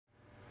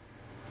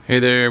Hey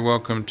there,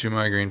 welcome to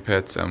My Green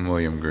Pets. I'm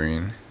William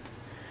Green.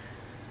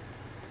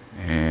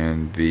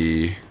 And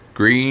the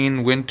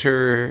green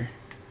winter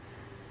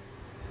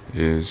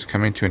is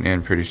coming to an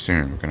end pretty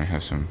soon. We're going to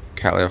have some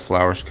Cattleya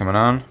flowers coming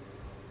on.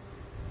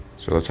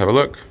 So let's have a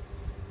look.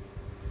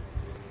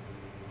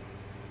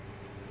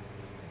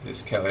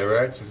 This Cattleya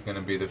Rex is going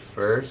to be the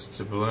first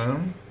to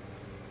bloom.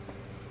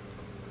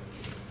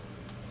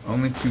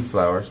 Only 2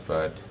 flowers,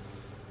 but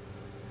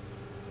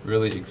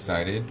really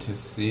excited to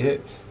see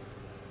it.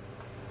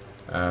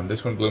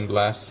 This one bloomed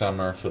last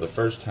summer for the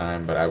first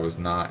time, but I was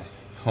not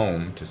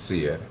home to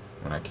see it.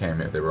 When I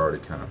came in, they were already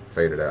kind of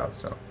faded out,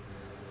 so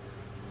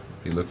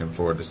be looking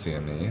forward to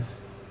seeing these.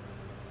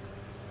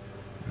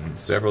 And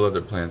several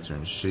other plants are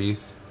in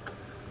sheath.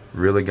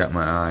 Really got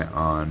my eye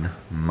on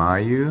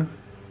Mayu.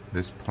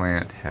 This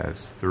plant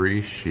has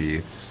 3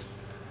 sheaths,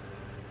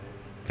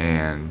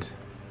 and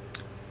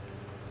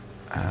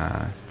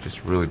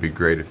just really be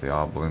great if they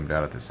all bloomed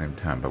out at the same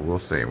time, but we'll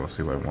see. We'll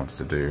see what it wants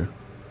to do.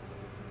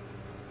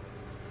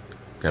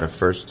 Got a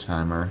first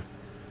timer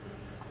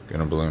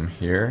gonna bloom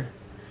here.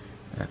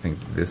 I think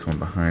this one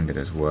behind it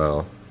as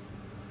well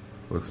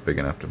looks big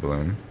enough to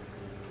bloom.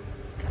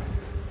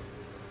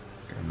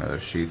 Got another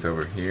sheath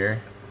over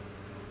here,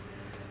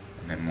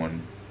 and then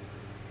one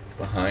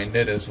behind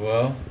it as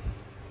well.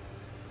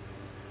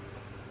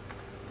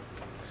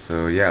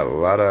 So yeah, a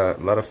lot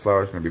of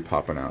flowers gonna be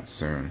popping out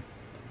soon.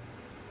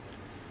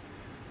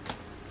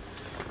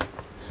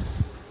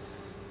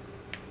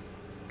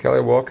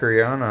 Cattleya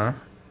walkeriana.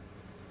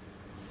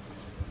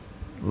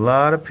 A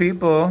lot of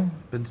people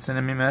been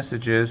sending me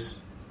messages,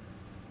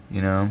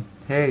 you know,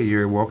 hey,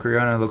 your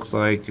walkeriana looks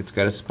like it's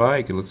got a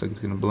spike, it looks like it's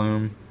gonna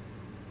bloom.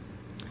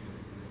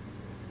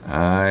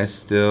 I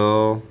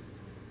still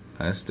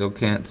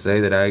can't say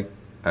that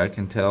I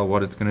can tell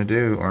what it's gonna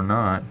do or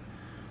not.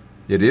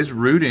 It is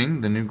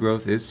rooting. The new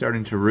growth is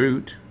starting to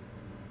root,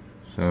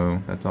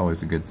 so that's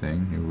always a good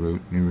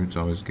thing. New root's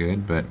always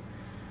good, but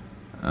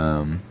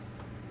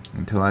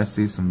until I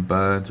see some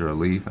buds or a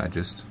leaf, I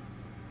just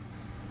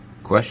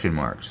question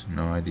marks.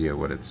 No idea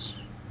what it's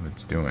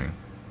doing.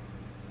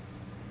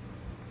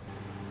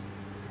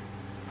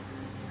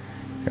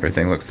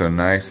 Everything looks so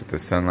nice with the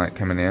sunlight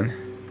coming in.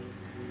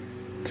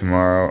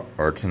 Tomorrow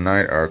or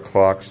tonight our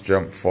clocks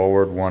jump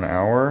forward 1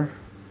 hour.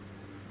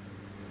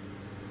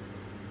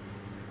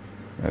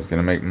 That's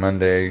gonna make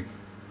Monday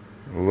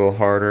a little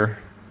harder.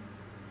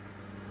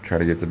 Try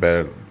to get to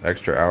bed an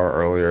extra hour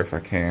earlier if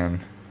I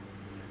can.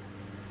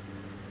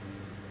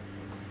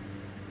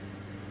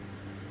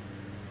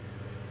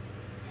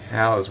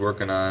 Hal is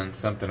working on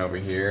something over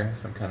here,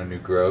 some kind of new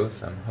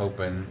growth. I'm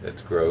hoping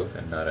it's growth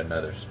and not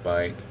another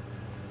spike.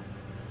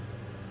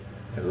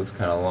 It looks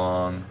kind of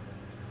long,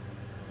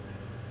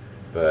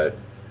 but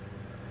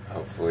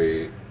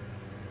hopefully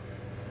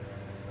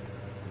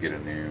get a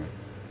new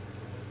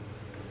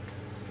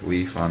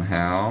leaf on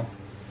Hal.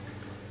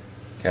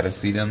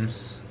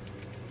 Catasetinae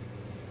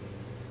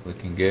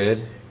looking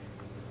good,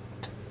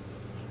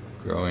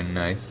 growing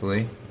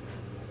nicely.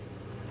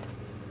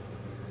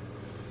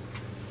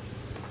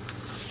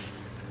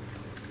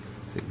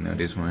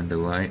 Notice one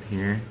delight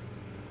here.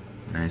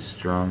 Nice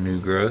strong new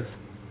growth.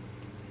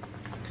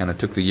 Kind of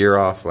took the year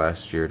off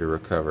last year to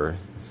recover.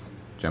 It's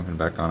jumping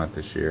back on it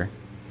this year.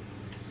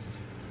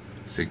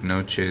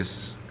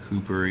 Signochis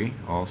cooperi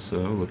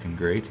also looking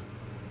great.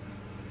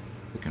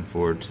 Looking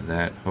forward to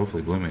that,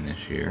 hopefully blooming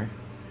this year.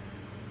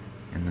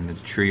 And then the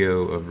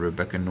trio of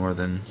Rebecca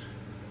Northern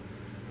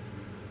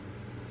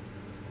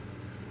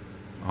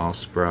all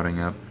sprouting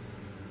up,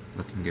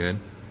 looking good.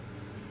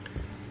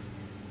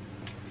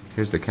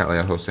 Here's the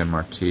Cattleya Jose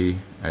Marti.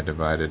 I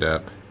divided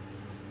up.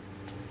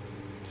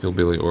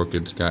 Hillbilly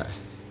Orchid's got a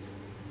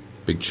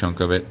big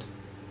chunk of it.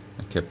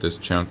 I kept this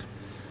chunk.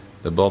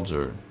 The bulbs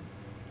are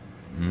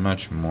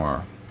much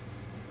more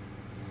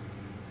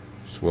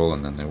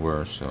swollen than they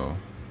were, so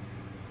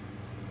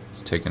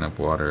it's taking up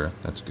water.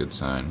 That's a good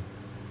sign.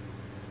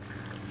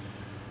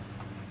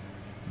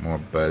 More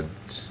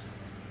buds,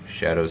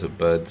 shadows of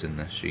buds in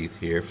the sheath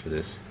here for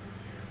this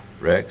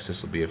Rex.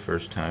 This will be a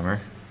first timer.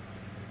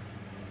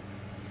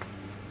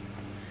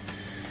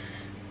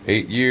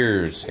 8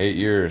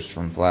 years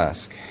from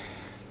Flask.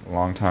 A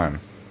long time.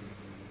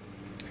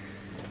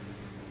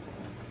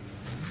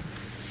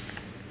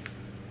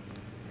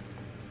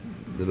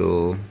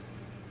 Little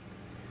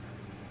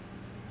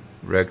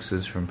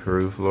Rexes from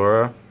Peru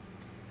Flora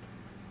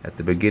at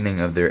the beginning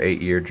of their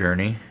 8-year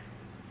journey.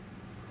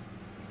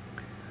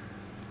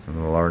 Some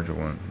of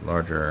the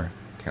larger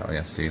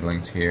Cattleya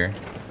seedlings here.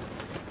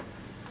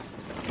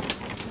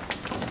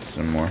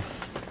 Some more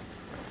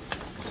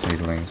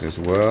seedlings as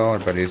well.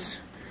 Everybody's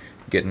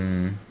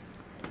getting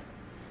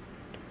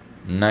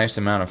nice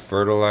amount of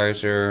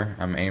fertilizer.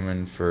 I'm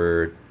aiming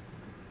for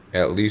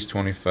at least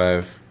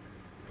 25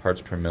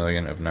 parts per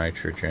million of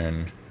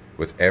nitrogen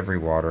with every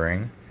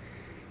watering.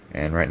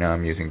 And right now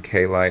I'm using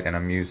K-Lite, and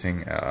I'm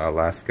using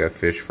Alaska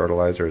fish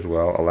fertilizer as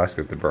well.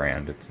 Alaska's the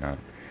brand, it's not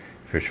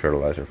fish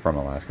fertilizer from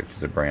Alaska, it's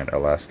just a brand,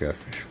 Alaska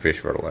fish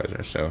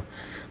fertilizer. So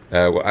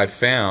What I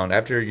found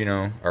after,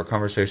 our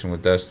conversation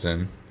with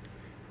Dustin,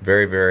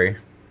 very, very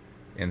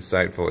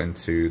insightful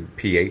into the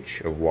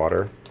pH of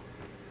water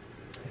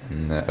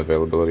and the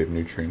availability of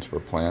nutrients for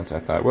plants. I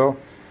thought, well,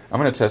 I'm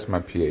going to test my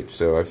pH.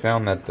 So I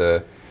found that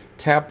the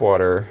tap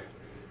water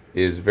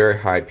is very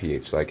high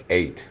pH, like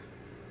 8.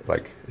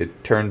 Like,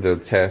 it turned the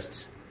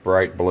test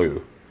bright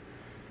blue.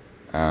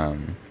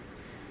 And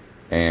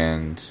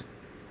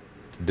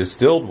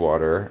distilled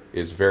water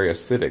is very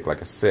acidic,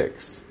 like a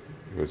 6.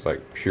 It was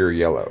like pure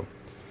yellow.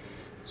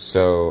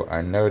 So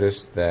I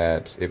noticed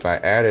that if I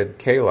added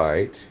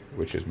K-Lite,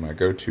 which is my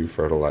go-to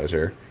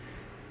fertilizer,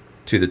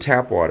 to the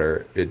tap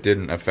water, it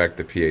didn't affect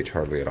the pH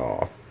hardly at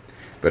all.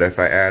 But if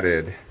I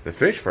added the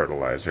fish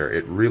fertilizer,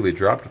 it really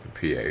dropped the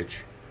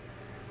pH.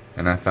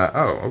 And I thought,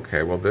 oh,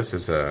 okay, well, this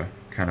is a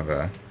kind of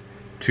a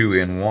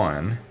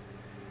 2-in-1.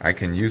 I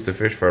can use the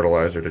fish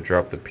fertilizer to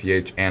drop the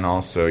pH and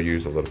also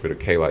use a little bit of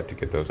K-Lite to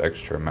get those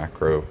extra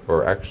macro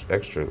or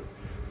extra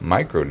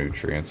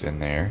micronutrients in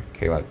there.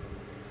 K-Lite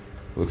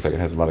looks like it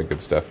has a lot of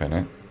good stuff in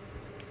it.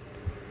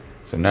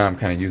 So now I'm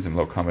kind of using a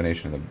little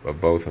combination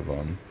of both of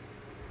them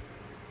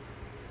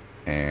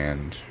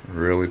and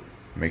really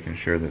making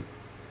sure that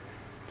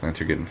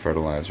plants are getting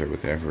fertilizer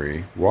with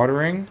every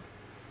watering.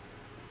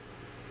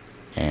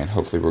 And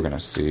hopefully we're going to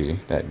see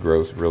that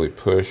growth really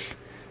push.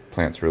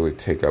 Plants really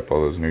take up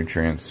all those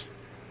nutrients.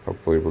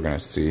 Hopefully we're going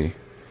to see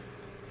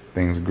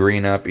things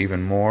green up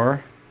even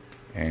more.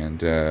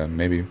 And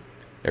maybe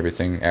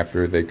everything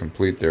after they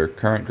complete their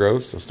current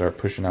growths, they'll start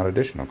pushing out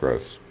additional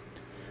growths.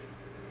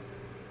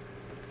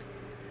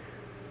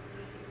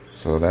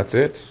 So that's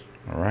it.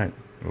 All right.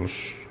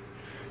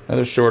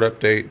 Another short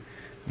update.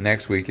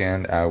 Next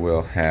weekend I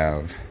will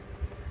have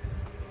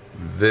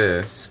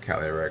this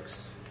Cattleya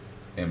Rex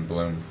in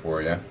bloom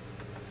for you,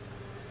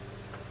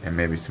 and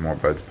maybe some more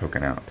buds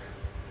poking out.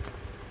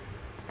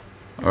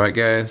 Alright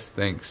guys,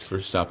 thanks for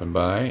stopping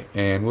by,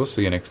 and we'll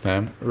see you next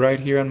time right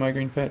here on My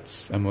Green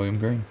Pets. I'm William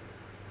Green.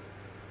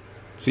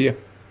 See ya.